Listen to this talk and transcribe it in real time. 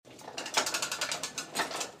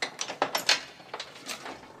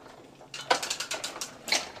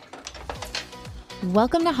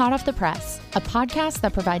Welcome to Hot Off the Press, a podcast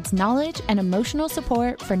that provides knowledge and emotional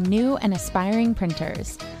support for new and aspiring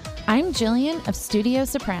printers. I'm Jillian of Studio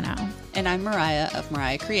Soprano. And I'm Mariah of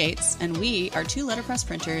Mariah Creates, and we are two letterpress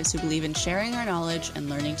printers who believe in sharing our knowledge and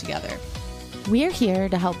learning together. We're here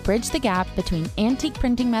to help bridge the gap between antique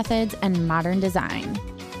printing methods and modern design.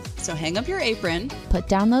 So hang up your apron, Put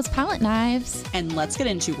down those palette knives, and let's get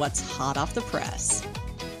into what's hot off the press.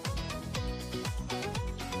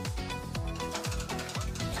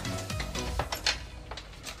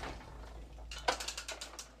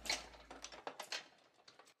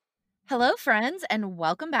 Hello, friends, and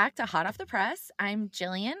welcome back to Hot Off the Press. I'm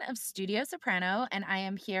Jillian of Studio Soprano, and I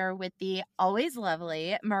am here with the always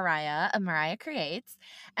lovely Mariah of Mariah Creates.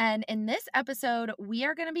 And in this episode, we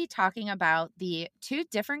are going to be talking about the two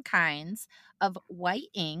different kinds of white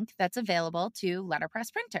ink that's available to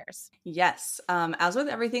letterpress printers. Yes, as with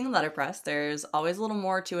everything in letterpress, there's always a little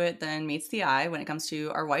more to it than meets the eye when it comes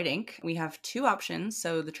to our white ink. We have two options,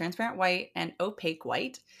 so the transparent white and opaque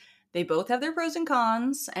white. They both have their pros and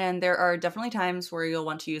cons, and there are definitely times where you'll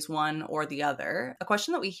want to use one or the other. A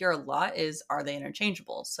question that we hear a lot is, are they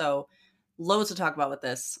interchangeable? So loads to talk about with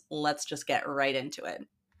this. Let's just get right into it.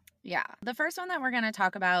 Yeah. The first one that we're going to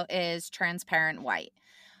talk about is transparent white.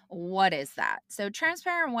 What is that? So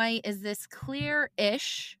transparent white is this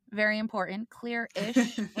clear-ish, very important,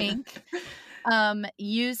 clear-ish ink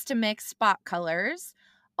used to mix spot colors.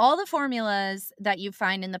 All the formulas that you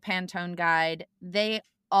find in the Pantone guide,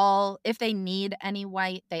 if they need any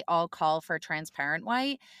white, they all call for transparent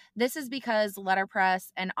white. This is because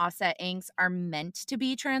letterpress and offset inks are meant to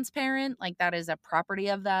be transparent. Like, that is a property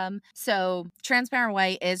of them. So transparent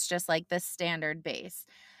white is just like the standard base.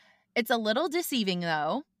 It's a little deceiving,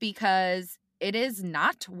 though, because it is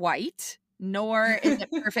not white, nor is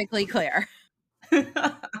it perfectly clear.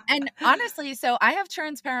 And honestly, so I have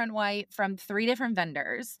transparent white from 3 different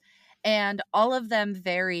vendors, and all of them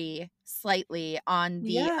vary slightly on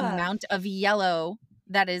the amount of yellow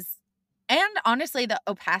that is, and honestly, the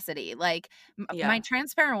opacity. Like, my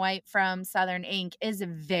transparent white from Southern Ink is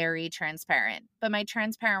very transparent, but my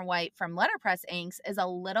transparent white from letterpress inks is a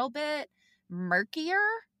little bit murkier,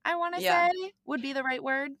 I want to say would be the right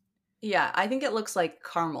word. Yeah, I think it looks like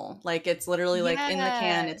caramel. Like, it's literally like in the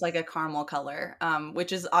can, it's like a caramel color,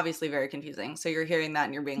 which is obviously very confusing. So you're hearing that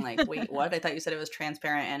and you're being like, wait, what? I thought you said it was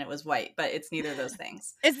transparent and it was white, but it's neither of those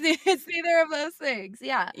things. It's neither of those things.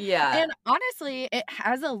 Yeah. Yeah. And honestly, it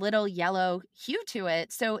has a little yellow hue to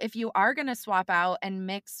it. So if you are going to swap out and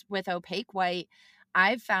mix with opaque white,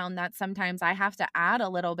 I've found that sometimes I have to add a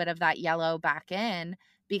little bit of that yellow back in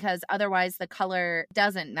because otherwise the color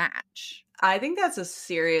doesn't match. I think that's a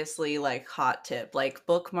seriously hot tip.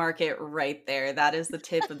 Bookmark it right there. That is the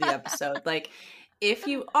tip of the episode. If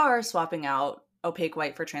you are swapping out opaque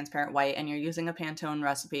white for transparent white and you're using a Pantone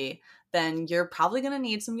recipe, then you're probably going to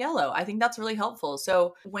need some yellow. I think that's really helpful.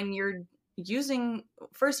 So when you're using,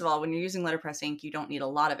 first of all, when you're using letterpress ink, you don't need a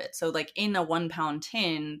lot of it. So in a 1 pound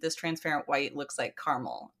tin, this transparent white looks like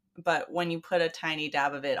caramel. But when you put a tiny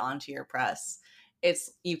dab of it onto your press,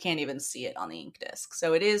 you can't even see it on the ink disc.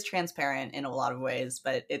 So it is transparent in a lot of ways,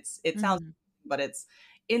 but it sounds, but it's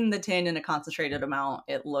in the tin in a concentrated amount.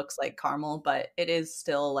 It looks like caramel, but it is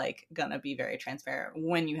still gonna be very transparent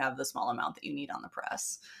when you have the small amount that you need on the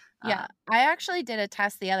press. Yeah. I actually did a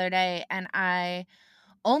test the other day and I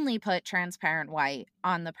only put transparent white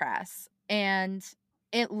on the press, and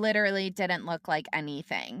it literally didn't look like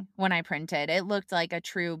anything when I printed. It looked like a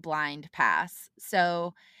true blind pass.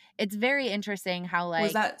 So it's very interesting how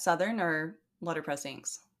was that Southern or letterpress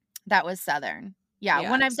inks? That was Southern.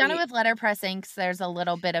 Yeah, when I've done it with letterpress inks, there's a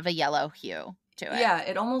little bit of a yellow hue to it. Yeah,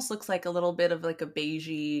 it almost looks like a little bit of a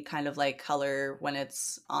beigey kind of color when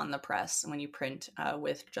it's on the press, when you print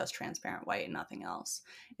with just transparent white and nothing else.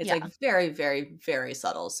 It's very, very, very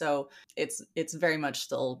subtle. So it's very much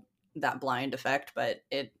still that blind effect, but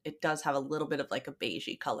it does have a little bit of a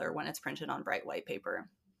beigey color when it's printed on bright white paper.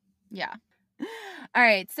 Yeah. All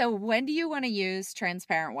right. So when do you want to use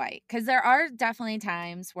transparent white? Because there are definitely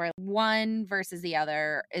times where one versus the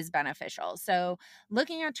other is beneficial. So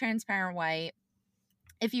looking at transparent white,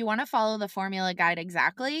 if you want to follow the formula guide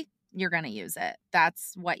exactly, you're going to use it.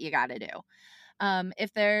 That's what you got to do.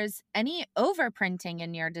 If there's any overprinting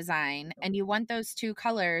in your design and you want those two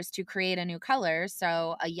colors to create a new color,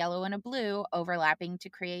 so a yellow and a blue overlapping to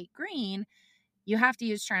create green, you have to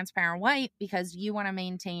use transparent white because you want to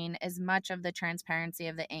maintain as much of the transparency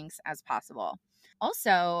of the inks as possible.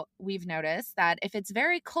 Also, we've noticed that if it's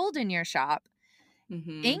very cold in your shop,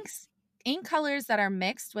 inks ink colors that are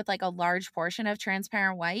mixed with like a large portion of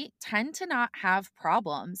transparent white tend to not have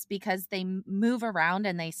problems because they move around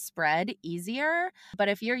and they spread easier. But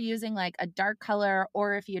if you're using like a dark color,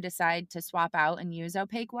 or if you decide to swap out and use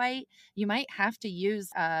opaque white, you might have to use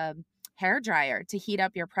a hair dryer to heat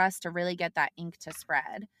up your press to really get that ink to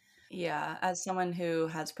spread. Yeah, as someone who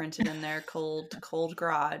has printed in their cold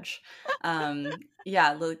garage,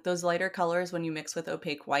 yeah, those lighter colors when you mix with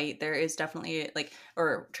opaque white, there is definitely like,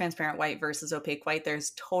 or transparent white versus opaque white,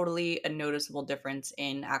 there's totally a noticeable difference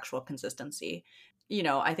in actual consistency.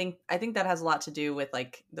 I think that has a lot to do with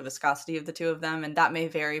like the viscosity of the two of them, and that may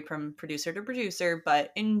vary from producer to producer,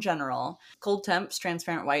 but in general, cold temps,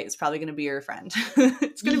 transparent white is probably going to be your friend.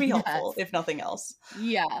 It's going to be helpful, Yes. if nothing else.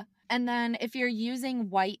 Yeah. And then if you're using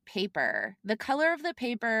white paper, the color of the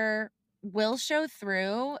paper will show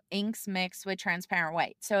through inks mixed with transparent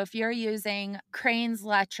white. So if you're using Crane's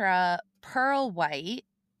Letra pearl white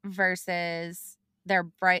versus their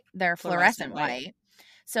Fluorescent fluorescent white. white.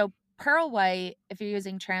 So pearl white, if you're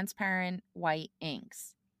using transparent white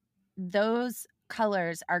inks, those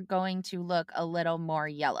colors are going to look a little more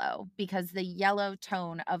yellow because the yellow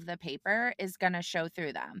tone of the paper is going to show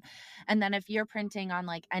through them. And then if you're printing on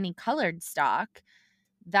like any colored stock,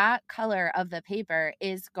 that color of the paper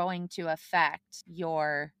is going to affect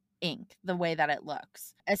your ink, the way that it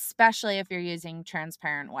looks, especially if you're using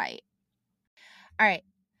transparent white. All right.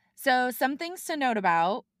 So, some things to note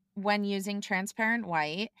about when using transparent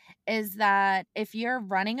white is that if you're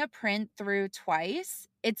running a print through twice,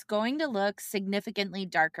 it's going to look significantly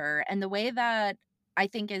darker. And the way that I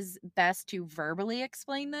think is best to verbally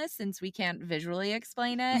explain this, since we can't visually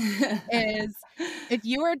explain it, is if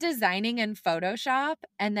you are designing in Photoshop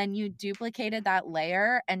and then you duplicated that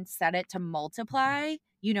layer and set it to multiply,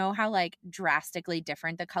 you know how like drastically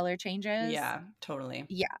different the color changes? Yeah, totally.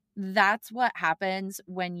 Yeah, that's what happens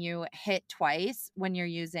when you hit twice when you're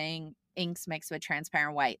using inks mixed with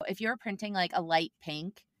transparent white. If you're printing like a light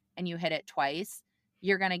pink and you hit it twice,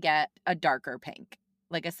 you're going to get a darker pink,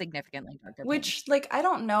 like a significantly darker pink. Which, like, I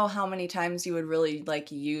don't know how many times you would really,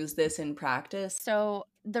 like, use this in practice. So,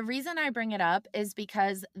 the reason I bring it up is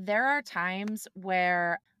because there are times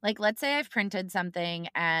where, like, let's say I've printed something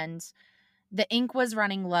and the ink was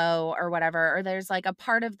running low or whatever, or there's like a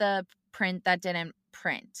part of the print that didn't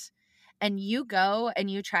print. And you go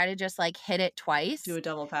and you try to just like hit it Do twice. a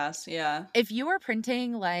double pass, yeah. If you are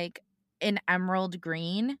printing like an emerald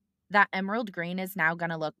green, that emerald green is now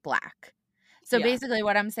going to look black. So Yeah, basically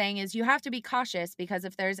what I'm saying is you have to be cautious, because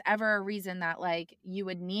if there's ever a reason that like you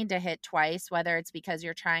would need to hit twice, whether it's because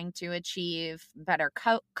you're trying to achieve better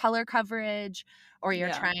color coverage, or you're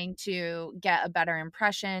yeah, trying to get a better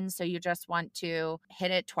impression, so you just want to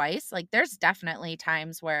hit it twice, like there's definitely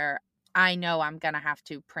times where I know I'm going to have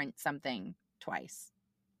to print something twice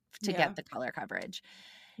to yeah, get the color coverage.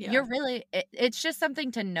 yeah, It's just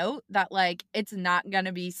something to note that like it's not going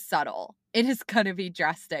to be subtle. It is going to be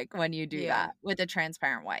drastic when you do yeah. that with a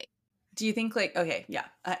transparent white. Do you think, like, okay, yeah.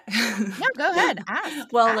 No, go ahead.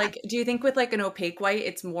 Ask. Well, Ask. like, do you think with like an opaque white,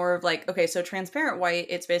 it's more of like, okay, so transparent white,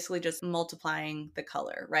 it's basically just multiplying the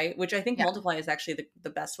color, right? Which I think Yeah. multiply is actually the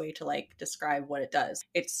best way to like describe what it does.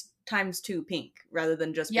 It's times two pink rather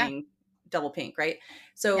than just Yeah. being double pink, right? Yeah.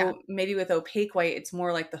 So maybe with opaque white, it's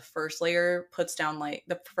more like the first layer puts down, like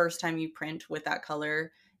the first time you print with that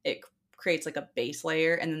color, it creates like a base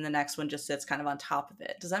layer, and then the next one just sits kind of on top of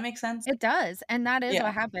it. Does that make sense? It does. And that is Yeah.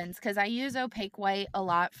 what happens, because I use opaque white a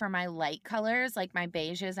lot for my light colors, like my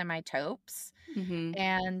beiges and my taupes. Hmm.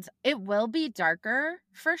 And it will be darker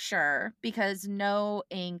for sure because no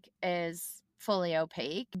ink is fully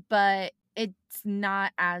opaque, but it's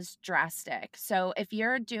not as drastic. So if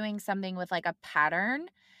you're doing something with like a pattern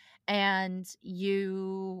and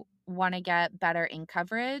you want to get better ink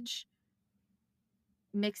coverage,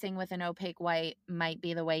 mixing with an opaque white might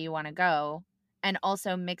be the way you want to go. And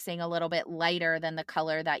also mixing a little bit lighter than the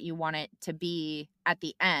color that you want it to be at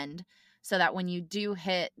the end, so that when you do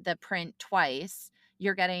hit the print twice,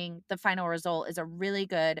 you're getting the final result is a really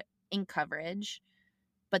good ink coverage,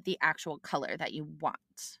 but the actual color that you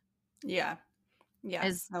want Yeah. Yeah.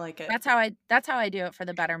 is I like it. that's how I do it for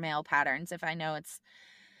the better male patterns. If I know it's,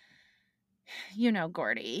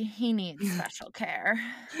 Gordy, he needs special care.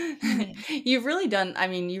 He needs You've really done, I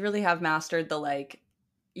mean, you really have mastered the like,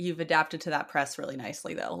 you've adapted to that press really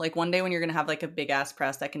nicely though. Like one day when you're going to have like a big ass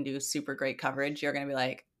press that can do super great coverage, you're going to be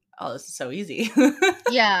like, oh, this is so easy.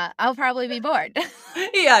 Yeah, I'll probably be bored.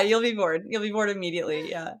 Yeah, you'll be bored. You'll be bored immediately.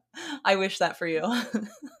 Yeah. I wish that for you.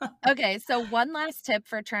 Okay, so one last tip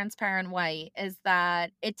for transparent white is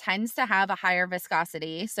that it tends to have a higher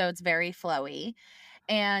viscosity, so it's very flowy.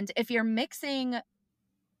 And if you're mixing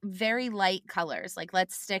very light colors, like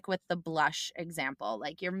let's stick with the blush example.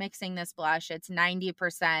 Like you're mixing this blush, it's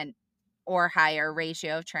 90% or higher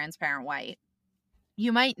ratio of transparent white.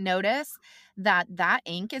 You might notice that that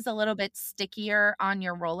ink is a little bit stickier on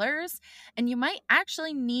your rollers, and you might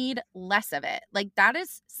actually need less of it. Like that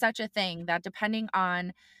is such a thing that depending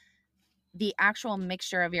on the actual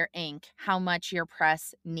mixture of your ink, how much your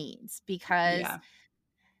press needs, because Yeah.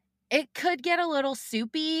 it could get a little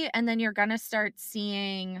soupy and then you're going to start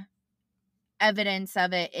seeing evidence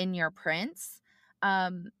of it in your prints.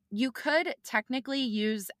 You could technically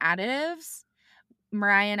use additives.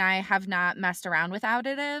 Mariah and I have not messed around with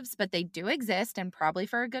additives, but they do exist and probably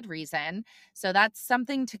for a good reason. So that's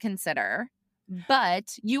something to consider.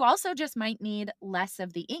 But you also just might need less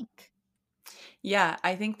of the ink. Yeah,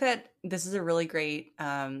 I think that this is a great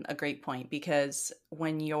point, because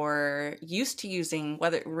when you're used to using,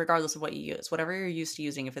 whether regardless of what you use, whatever you're used to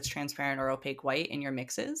using, if it's transparent or opaque white in your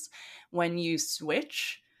mixes, when you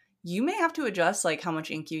switch, you may have to adjust like how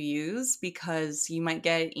much ink you use, because you might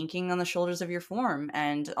get inking on the shoulders of your form,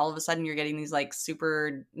 and all of a sudden you're getting these like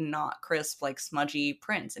super not crisp, like smudgy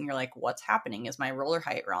prints, and you're like, what's happening? Is my roller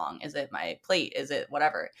height wrong? Is it my plate? Is it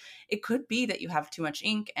whatever? It could be that you have too much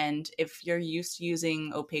ink. And if you're used to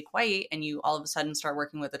using opaque white and you all of a sudden start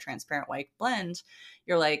working with a transparent white blend,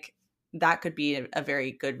 you're like, that could be a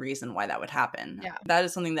very good reason why that would happen. Yeah. That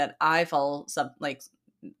is something that I fall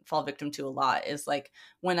victim to a lot, is like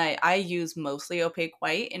when I use mostly opaque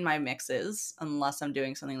white in my mixes, unless I'm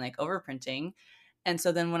doing something like overprinting. And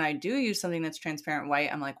so then when I do use something that's transparent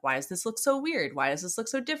white, I'm like, why does this look so weird? Why does this look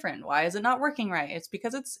so different? Why is it not working right? It's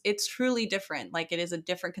because it's truly different. Like it is a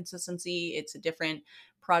different consistency. It's a different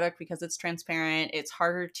product because it's transparent. It's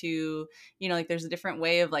harder to, like there's a different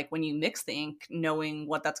way of like when you mix the ink, knowing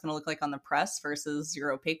what that's going to look like on the press versus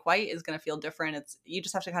your opaque white is going to feel different. You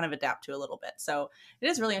just have to kind of adapt to a little bit. So it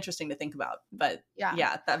is really interesting to think about. But Yeah.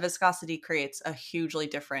 yeah, that viscosity creates a hugely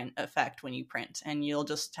different effect when you print, and you'll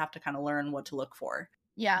just have to kind of learn what to look for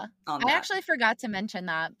Yeah. on I that. actually forgot to mention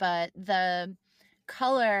that, but the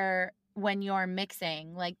color when you're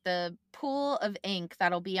mixing, like the pool of ink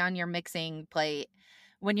that'll be on your mixing plate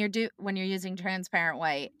when you're using transparent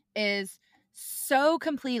white is so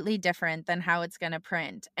completely different than how it's going to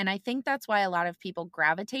print. And I think that's why a lot of people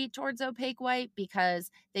gravitate towards opaque white,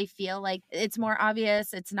 because they feel like it's more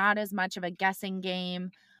obvious, it's not as much of a guessing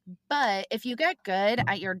game. But if you get good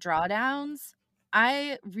at your drawdowns,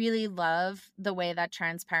 I really love the way that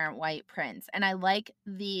transparent white prints. And I like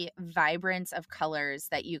the vibrance of colors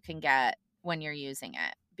that you can get when you're using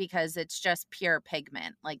it, because it's just pure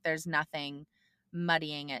pigment. Like there's nothing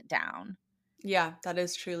muddying it down. Yeah, that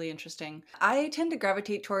is truly interesting. I tend to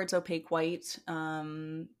gravitate towards opaque white,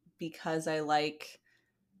 because I like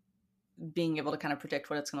being able to kind of predict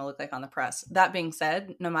what it's going to look like on the press. That being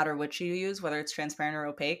said, no matter which you use, whether it's transparent or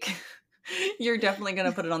opaque, you're definitely going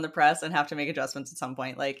to put it on the press and have to make adjustments at some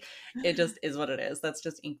point. Like it just is what it is. That's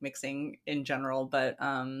just ink mixing in general. But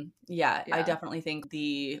yeah, I Yeah. definitely think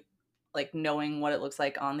the like knowing what it looks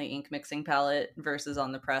like on the ink mixing palette versus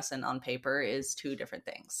on the press and on paper is two different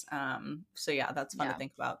things. So yeah, that's fun to Yeah.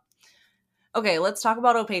 think about. Okay, let's talk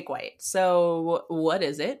about opaque white. So, what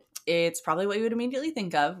is it? It's probably what you would immediately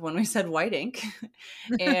think of when we said white ink.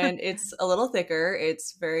 And it's a little thicker.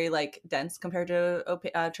 It's very like dense compared to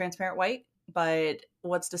transparent white. But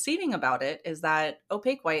what's deceiving about it is that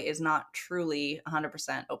opaque white is not truly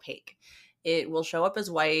 100% opaque. It will show up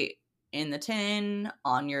as white in the tin,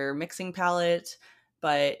 on your mixing palette,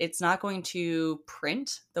 but it's not going to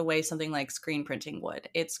print the way something like screen printing would.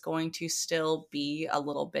 It's going to still be a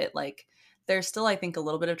little bit like, there's still, I think, a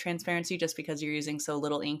little bit of transparency just because you're using so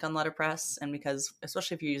little ink on letterpress, and because,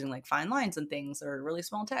 especially if you're using like fine lines and things or really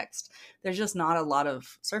small text, there's just not a lot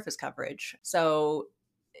of surface coverage. So,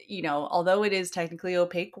 although it is technically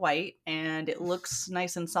opaque white and it looks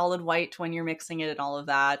nice and solid white when you're mixing it and all of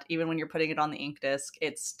that, even when you're putting it on the ink disc,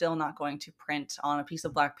 it's still not going to print on a piece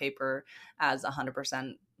of black paper as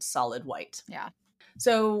 100% solid white. Yeah.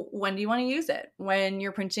 So when do you want to use it? When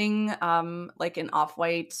you're printing like an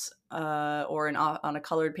off-white on a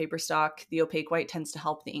colored paper stock, the opaque white tends to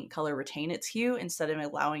help the ink color retain its hue instead of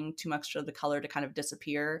allowing too much of the color to kind of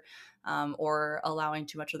disappear, or allowing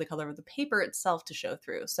too much of the color of the paper itself to show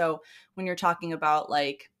through. So when you're talking about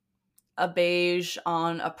like a beige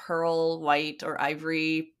on a pearl white or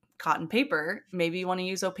ivory cotton paper, maybe you want to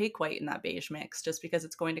use opaque white in that beige mix just because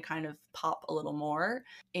it's going to kind of pop a little more,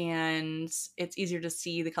 and it's easier to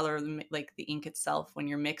see the color of the ink itself when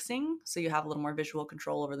you're mixing, so you have a little more visual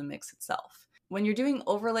control over the mix itself. When you're doing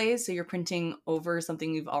overlays, so you're printing over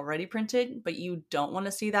something you've already printed, but you don't want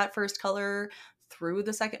to see that first color through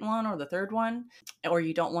the second one or the third one, or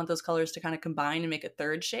you don't want those colors to kind of combine and make a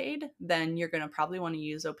third shade, then you're going to probably want to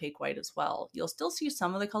use opaque white as well. You'll still see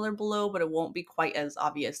some of the color below, but it won't be quite as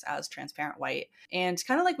obvious as transparent white. And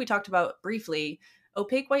kind of like we talked about briefly,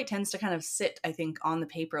 opaque white tends to kind of sit, I think, on the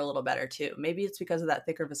paper a little better too. Maybe it's because of that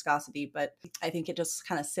thicker viscosity, but I think it just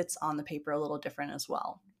kind of sits on the paper a little different as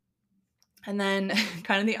well. And then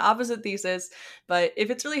kind of the opposite thesis, but if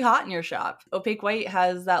it's really hot in your shop, opaque white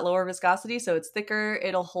has that lower viscosity, so it's thicker.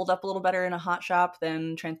 It'll hold up a little better in a hot shop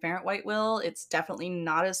than transparent white will. It's definitely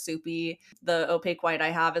not as soupy. The opaque white I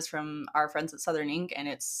have is from our friends at Southern Ink, and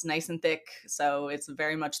it's nice and thick, so it's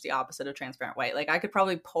very much the opposite of transparent white. Like, I could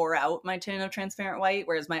probably pour out my tin of transparent white,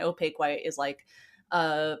 whereas my opaque white is like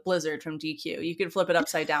a blizzard from DQ. You could flip it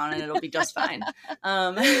upside down and it'll be just fine.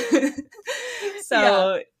 Yeah.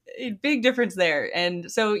 So big difference there.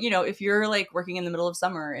 And so, if you're like working in the middle of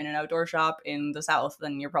summer in an outdoor shop in the South,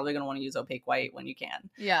 then you're probably going to want to use opaque white when you can.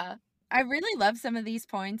 Yeah. I really love some of these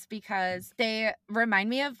points because they remind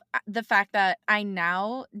me of the fact that I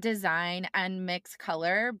now design and mix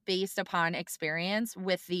color based upon experience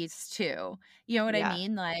with these two. You know what I Yeah.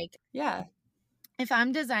 mean? Like, Yeah. if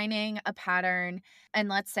I'm designing a pattern and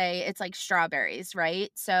let's say it's like strawberries,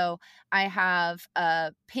 right? So I have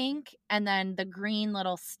a pink and then the green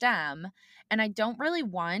little stem, and I don't really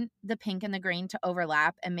want the pink and the green to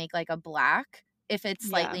overlap and make like a black if it's Yeah.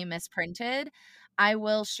 slightly misprinted. I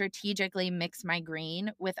will strategically mix my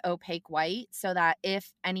green with opaque white so that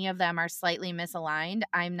if any of them are slightly misaligned,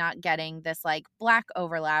 I'm not getting this like black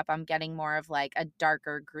overlap. I'm getting more of like a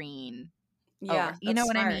darker green over. Yeah. You That's know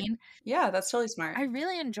what I smart. mean? Yeah. That's totally smart. I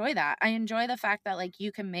really enjoy that. I enjoy the fact that like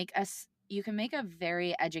you can make a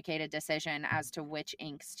very educated decision as to which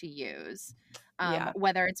inks to use. Yeah.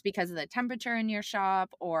 Whether it's because of the temperature in your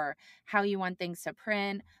shop or how you want things to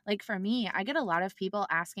print. Like for me, I get a lot of people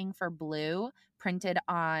asking for blue printed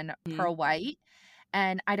on Mhm. pearl white.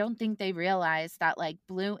 And I don't think they realize that like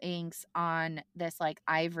blue inks on this like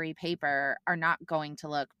ivory paper are not going to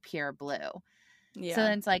look pure blue. So Yeah.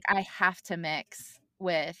 then it's like I have to mix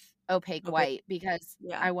with opaque Opaque. white because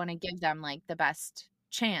Yeah. I wanna give them, like, the best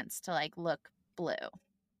chance to, like, look blue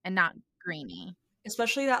and not greeny.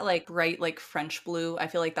 Especially that like bright, like French blue. I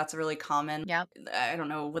feel like that's a really common. Yep. I don't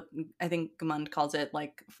know what I think Gamund calls it,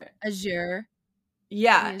 like Azure, the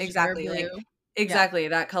yeah, azure exactly, like blue. Yep. exactly,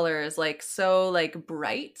 that color is, like, so, like,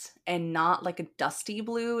 bright and not, like, a dusty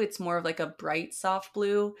blue, it's more of, like, a bright, soft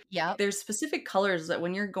blue. Yep. There's specific colors that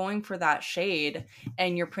when you're going for that shade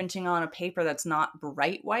and you're printing on a paper that's not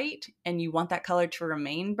bright white and you want that color to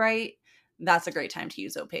remain bright, that's a great time to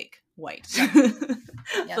use opaque white. Yep. I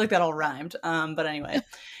feel Yep. like that all rhymed, but anyway. I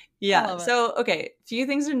Yeah. love it. So, okay, few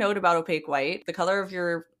things to note about opaque white. The color of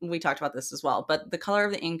we talked about this as well, but the color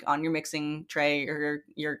of the ink on your mixing tray or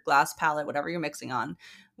your glass palette, whatever you're mixing on,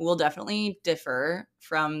 will definitely differ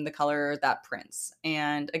from the color that prints.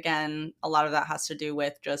 And again, a lot of that has to do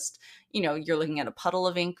with just, you're looking at a puddle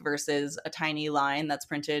of ink versus a tiny line that's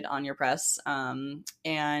printed on your press.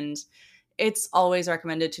 And it's always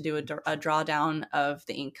recommended to do a drawdown of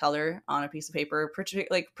the ink color on a piece of paper,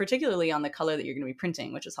 particularly on the color that you're going to be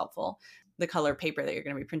printing, which is helpful, the color paper that you're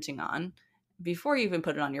going to be printing on, before you even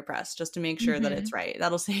put it on your press, just to make sure that it's Mhm. right.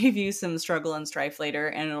 That'll save you some struggle and strife later,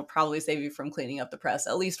 and it'll probably save you from cleaning up the press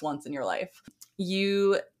at least once in your life.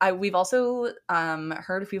 We've also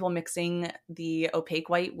heard of people mixing the opaque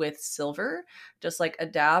white with silver, just like a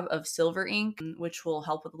dab of silver ink, which will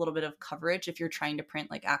help with a little bit of coverage if you're trying to print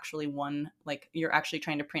you're actually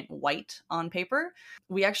trying to print white on paper.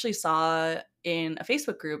 We actually saw in a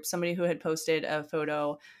Facebook group somebody who had posted a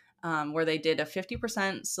photo where they did a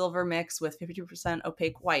 50% silver mix with 50%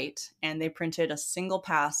 opaque white, and they printed a single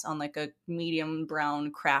pass on like a medium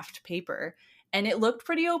brown craft paper, and it looked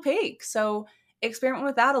pretty opaque. So experiment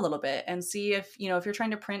with that a little bit and see if you're trying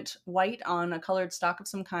to print white on a colored stock of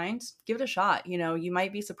some kind, give it a shot. You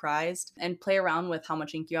might be surprised, and play around with how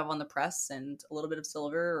much ink you have on the press and a little bit of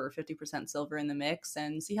silver or 50% silver in the mix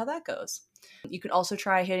and see how that goes. You could also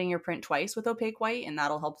try hitting your print twice with opaque white, and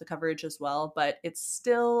that'll help the coverage as well, but it's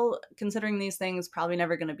still, considering these things, probably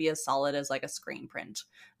never going to be as solid as like a screen print,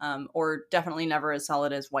 or definitely never as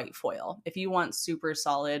solid as white foil. If you want super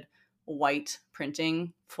solid white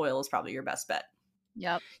printing, foil is probably your best bet.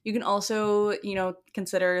 Yep. You can also,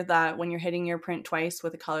 consider that when you're hitting your print twice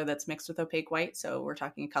with a color that's mixed with opaque white, so we're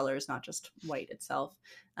talking colors, not just white itself,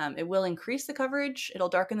 it will increase the coverage. It'll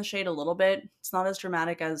darken the shade a little bit. It's not as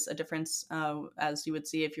dramatic as a difference as you would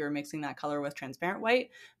see if you were mixing that color with transparent white,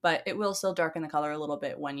 but it will still darken the color a little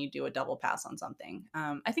bit when you do a double pass on something.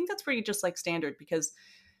 I think that's pretty just like standard, because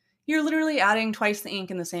you're literally adding twice the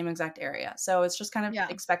ink in the same exact area. So it's just kind of Yeah.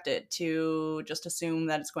 expected to just assume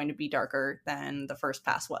that it's going to be darker than the first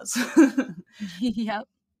pass was. Yep.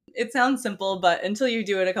 It sounds simple, but until you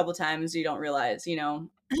do it a couple times, you don't realize,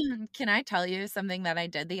 Can I tell you something that I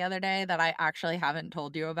did the other day that I actually haven't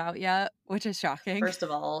told you about yet, which is shocking? first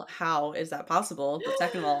of all, how is that possible? But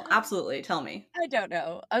second of all, absolutely, tell me. I don't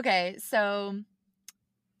know. Okay, so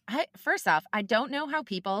I first off, I don't know how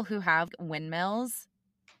people who have windmills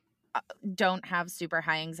don't have super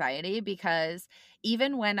high anxiety, because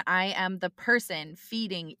even when I am the person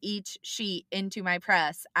feeding each sheet into my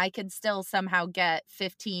press, I could still somehow get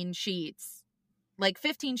 15 sheets. Like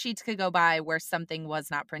 15 sheets could go by where something was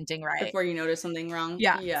not printing right. Before you notice something wrong?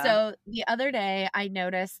 Yeah. Yeah. So the other day, I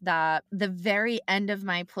noticed that the very end of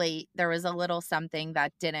my plate, there was a little something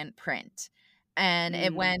that didn't print. And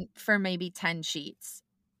it Mm. went for maybe 10 sheets.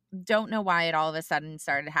 Don't know why it all of a sudden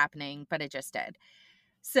started happening, but it just did.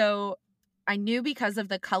 So I knew because of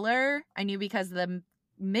the color, I knew because of the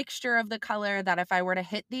mixture of the color, that if I were to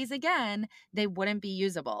hit these again, they wouldn't be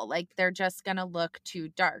usable. Like, they're just going to look too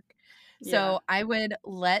dark. Yeah. So I would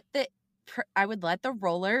let the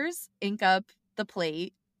rollers ink up the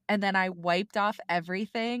plate, and then I wiped off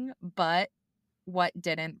everything but what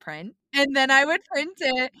didn't print. And then I would print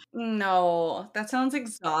it. No, that sounds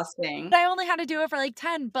exhausting. But I only had to do it for like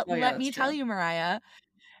 10. But Oh, yeah, let that's me tell true. you, Mariah,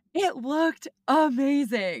 it looked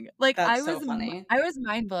amazing. Like, That's so funny. I was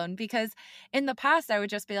mind blown, because in the past I would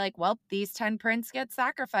just be like, well, these 10 prints get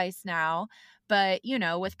sacrificed now. But,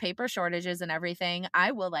 with paper shortages and everything,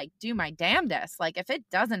 I will like do my damnedest. Like, if it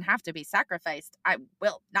doesn't have to be sacrificed, I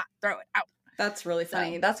will not throw it out. That's really So,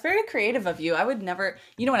 funny. That's very creative of you. I would never,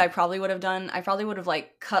 you know what I probably would have done? I probably would have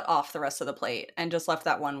like cut off the rest of the plate and just left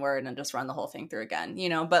that one word and just run the whole thing through again,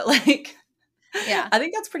 but like yeah, I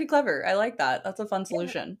think that's pretty clever. I like that. That's a fun it,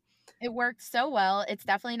 solution. it worked so well. It's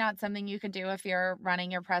definitely not something you could do if you're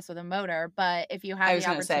running your press with a motor. But if you I have was the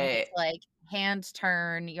going to opportunity say, to like hand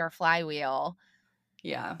turn your flywheel,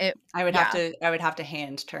 yeah. it, I would have yeah. to I would have to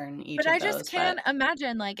hand turn each But of I just those, but can't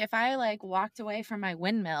imagine, like, if I, like, walked away from my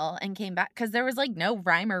windmill and came back, because there was, like, no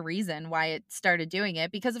rhyme or reason why it started doing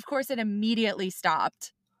it, because, of course, it immediately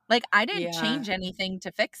stopped. Like, I didn't yeah, change anything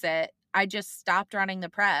to fix it. I just stopped running the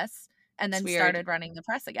press and it's then weird. started running the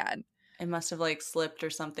press again. It must have like slipped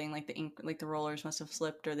or something, like the ink, like the rollers must have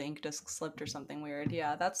slipped or the ink disc slipped or something weird.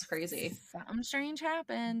 Yeah, that's crazy. Something strange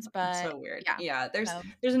happens, It's but so weird. yeah. Yeah, So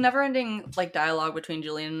there's a never-ending like dialogue between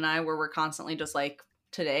Julian and I where we're constantly just like,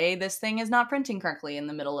 today this thing is not printing correctly in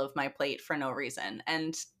the middle of my plate for no reason.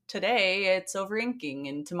 And today it's over inking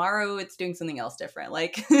and tomorrow it's doing something else different.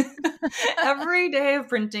 Like every day of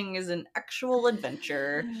printing is an actual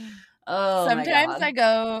adventure. Oh my sometimes god. I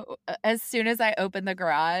go, as soon as I open the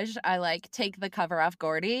garage, I like take the cover off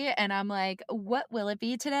Gordy and I'm like, what will it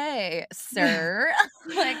be today, sir?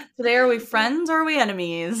 Like, Today are we friends or are we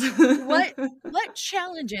enemies? what what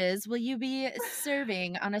challenges will you be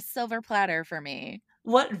serving on a silver platter for me?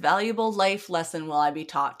 What valuable life lesson will I be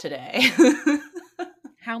taught today?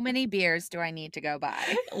 How many beers do I need to go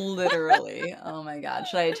buy? Literally. Oh my god.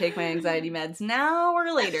 Should I take my anxiety meds now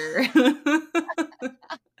or later?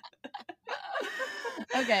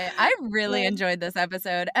 Okay, I really Um, enjoyed this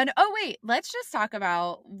episode. And oh wait, let's just talk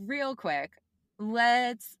about real quick.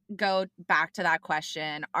 Let's go back to that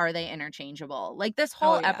question, are they interchangeable? Like, this oh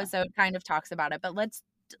whole yeah. episode kind of talks about it, but let's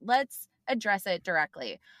address it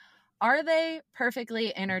directly. Are they perfectly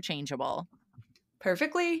interchangeable?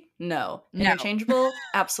 Perfectly? No. No. Interchangeable?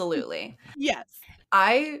 Absolutely. Yes.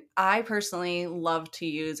 I personally love to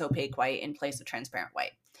use opaque white in place of transparent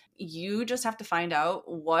white. You just have to find out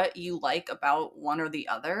what you like about one or the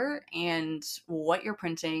other and what you're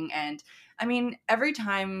printing. And I mean, every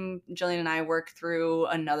time Jillian and I work through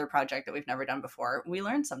another project that we've never done before, we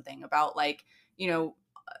learn something about like,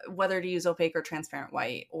 whether to use opaque or transparent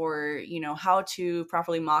white, or how to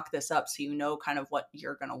properly mock this up so you know kind of what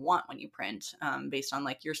you're going to want when you print, based on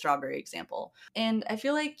like your strawberry example. And I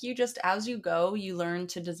feel like you just, as you go, you learn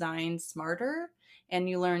to design smarter, and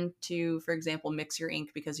you learn to, for example, mix your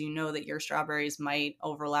ink because you know that your strawberries might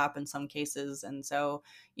overlap in some cases. And so,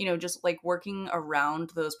 just like working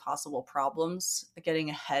around those possible problems, getting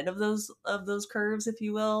ahead of those curves, if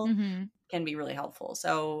you will, Mhm. can be really helpful.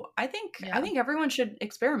 So I Yeah. think everyone should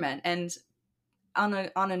experiment. And on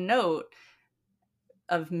a note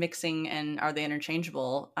of mixing and are they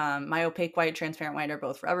interchangeable, my opaque white, transparent white are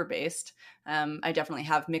both rubber based. I definitely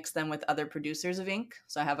have mixed them with other producers of ink,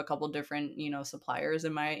 so I have a couple different suppliers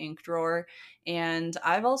in my ink drawer, and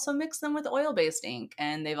I've also mixed them with oil based ink,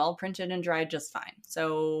 and they've all printed and dried just fine.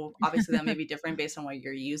 So obviously that may be different based on what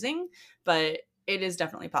you're using, but it is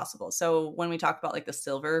definitely possible. So when we talk about like the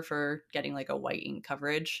silver for getting like a white ink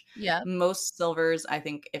coverage, Yep. most silvers, I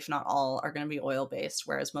think, if not all, are going to be oil based,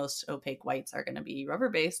 whereas most opaque whites are going to be rubber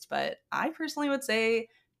based. But I personally would say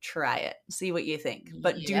try it, see what you think,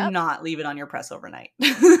 but do Yep. not leave it on your press overnight.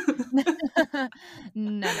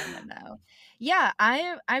 No, no, no, no. Yeah,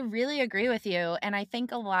 I really agree with you, and I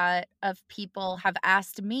think a lot of people have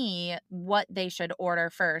asked me what they should order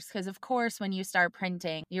first, because of course, when you start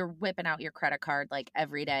printing, you're whipping out your credit card like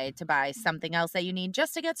every day to buy something else that you need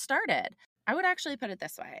just to get started. I would actually put it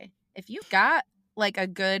this way. If you've got like a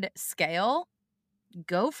good scale,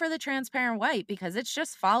 go for the transparent white because it's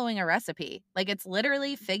just following a recipe. Like it's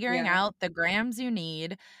literally figuring Yeah, out the grams you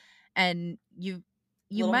need and you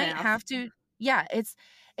little might math, have to yeah, it's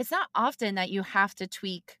not often that you have to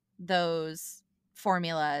tweak those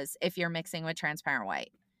formulas if you're mixing with transparent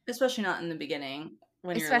white, especially not in the beginning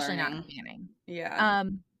when you're especially not in the learning. beginning. Yeah.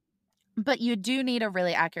 Um, but you do need a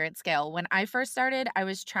really accurate scale. When I first started, I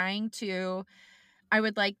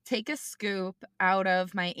would like take a scoop out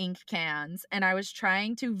of my ink cans and I was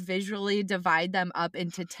trying to visually divide them up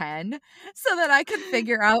into 10 so that I could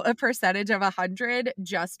figure out a percentage of 100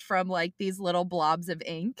 just from like these little blobs of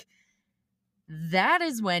ink. That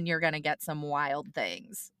is when you're going to get some wild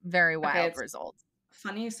things, very Okay, wild it's results.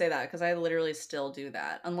 funny you say that because I literally still do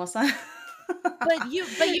that unless I But you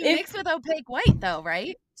if mix with opaque white though,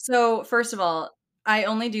 right? so first of all, I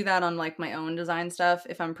only do that on like my own design stuff.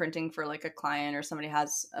 If I'm printing for like a client or somebody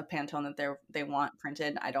has a Pantone that they want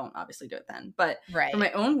printed, I don't obviously do it then. But for Right.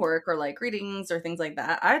 my own work or like readings or things like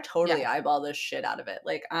that, I totally Yeah. eyeball this shit out of it.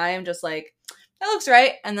 Like I am just like that looks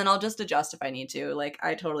right, and then I'll just adjust if I need to. Like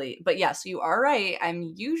I totally. But yes, you are right. I'm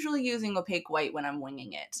usually using opaque white when I'm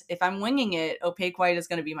winging it. If I'm winging it, opaque white is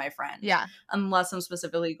going to be my friend, Yeah. unless I'm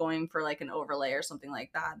specifically going for like an overlay or something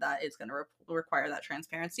like that. That is going to require that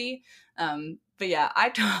transparency. But yeah, I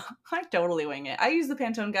totally wing it. I use the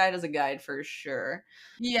Pantone guide as a guide for sure.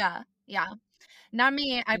 Yeah. Yeah. Not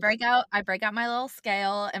me. I break out my little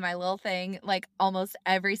scale and my little thing like almost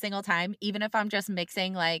every single time, even if I'm just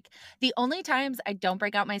mixing like the only times I don't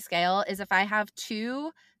break out my scale is if I have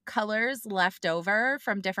two colors left over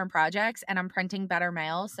from different projects and I'm printing better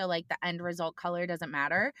mail, so like the end result color doesn't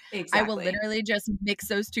matter. I will Exactly. literally just mix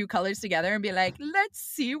those two colors together and be like, "Let's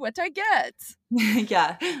see what I get."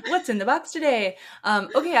 Yeah. What's in the box today?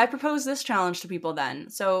 Okay, I propose this challenge to people then.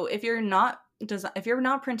 So if you're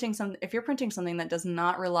printing something that does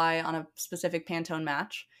not rely on a specific Pantone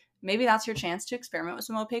match, maybe that's your chance to experiment with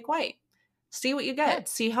some opaque white. See what you Yeah. get.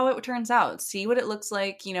 See how it turns out. See what it looks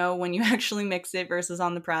like, when you actually mix it versus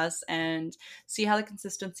on the press, and see how the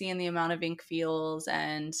consistency and the amount of ink feels.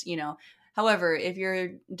 And, however, if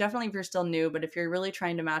you're still new, but if you're really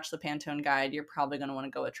trying to match the Pantone guide, you're probably going to want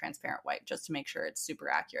to go with transparent white just to make sure it's super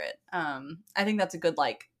accurate. I think that's a good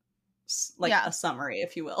like Yeah. a summary,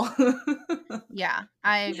 if you will. Yeah.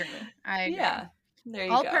 I agree. I agree. Yeah, there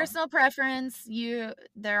you All go. personal preference,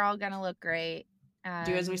 they're all going to look great.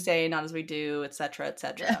 Do as we And say, not as we do, etc.,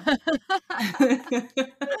 etc.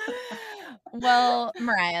 well,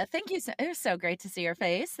 Mariah, thank you it was so great to see your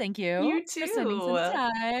face. Thank you You for spending some too.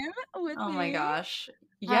 time with Oh my me. gosh.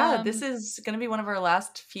 Yeah, this Um, is going to be one of our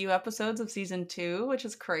last few episodes of season 2, which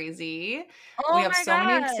is crazy. We oh have my so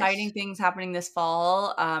many exciting gosh. things happening this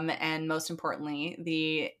fall. And most importantly,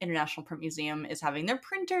 the International Print Museum is having their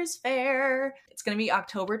Printers Fair. It's going to be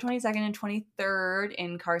October 22nd and 23rd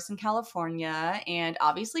in Carson, California. And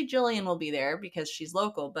obviously, Jillian will be there because she's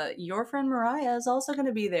local, but your friend Mariah is also going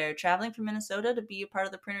to be there, traveling from Minnesota to be a part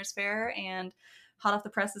of the Printers Fair. And Hot Off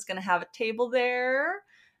the Press is going to have a table there,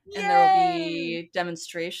 and there will Yay! be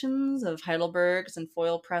demonstrations of Heidelbergs and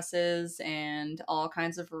foil presses and all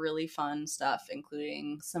kinds of really fun stuff,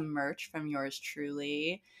 including some merch from yours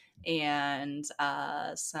truly and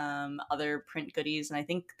some other print goodies. And I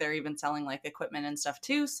think they're even selling like equipment and stuff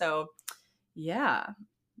too. So, yeah.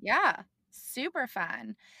 Yeah, super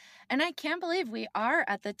fun. And I can't believe we are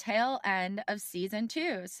at the tail end of season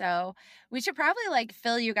 2. So we should probably like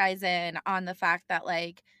fill you guys in on the fact that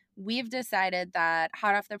like we've decided that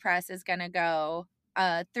Hot Off the Press is going to go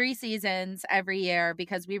 3 seasons every year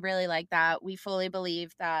because we really like that. We fully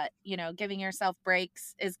believe that, giving yourself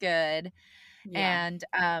breaks is good. Yeah. And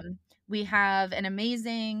we have an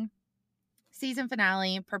amazing season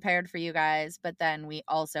finale prepared for you guys, but then we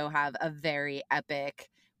also have a very epic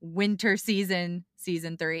winter season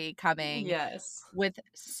 3 coming Yes. with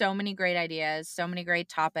so many great ideas, so many great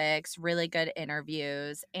topics, really good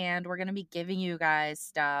interviews, and we're going to be giving you guys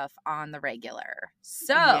stuff on the regular.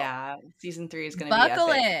 So, Yeah. Season 3 is going to be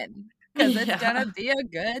buckle epic. in. because it's Yeah. gonna be a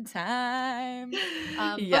good time.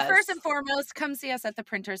 But first Yes. and foremost, come see us at the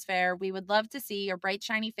Printers Fair. We would love to see your bright,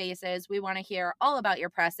 shiny faces. We want to hear all about your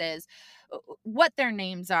presses, what their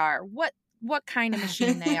names are, what kind of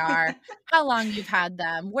machine they are, how long you've had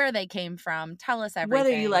them, where they came from. Tell us Whether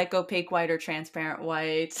you everything. like opaque white or transparent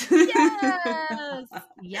white. Yes.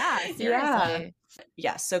 Yeah, Yeah. seriously.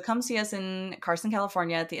 Yes, so come see us in Carson,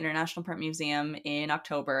 California at the International Print Museum in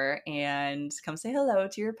October and come say hello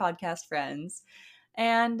to your podcast friends.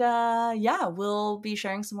 And yeah, we'll be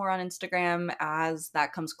sharing some more on Instagram as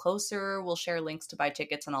that comes closer. We'll share links to buy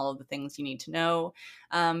tickets and all of the things you need to know.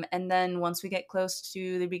 And then once we get close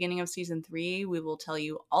to the beginning of season 3, we will tell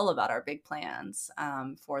you all about our big plans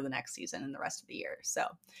for the next season and the rest of the year. So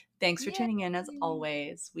thanks for Yay. tuning in as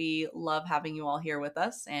always. We love having you all here with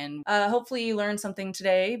us. And hopefully you learned something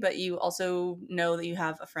today, but you also know that you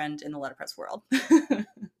have a friend in the letterpress world.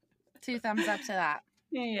 2 thumbs up to that.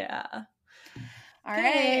 Yeah. All right.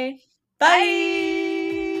 Okay. Bye.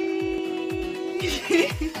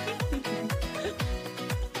 Bye.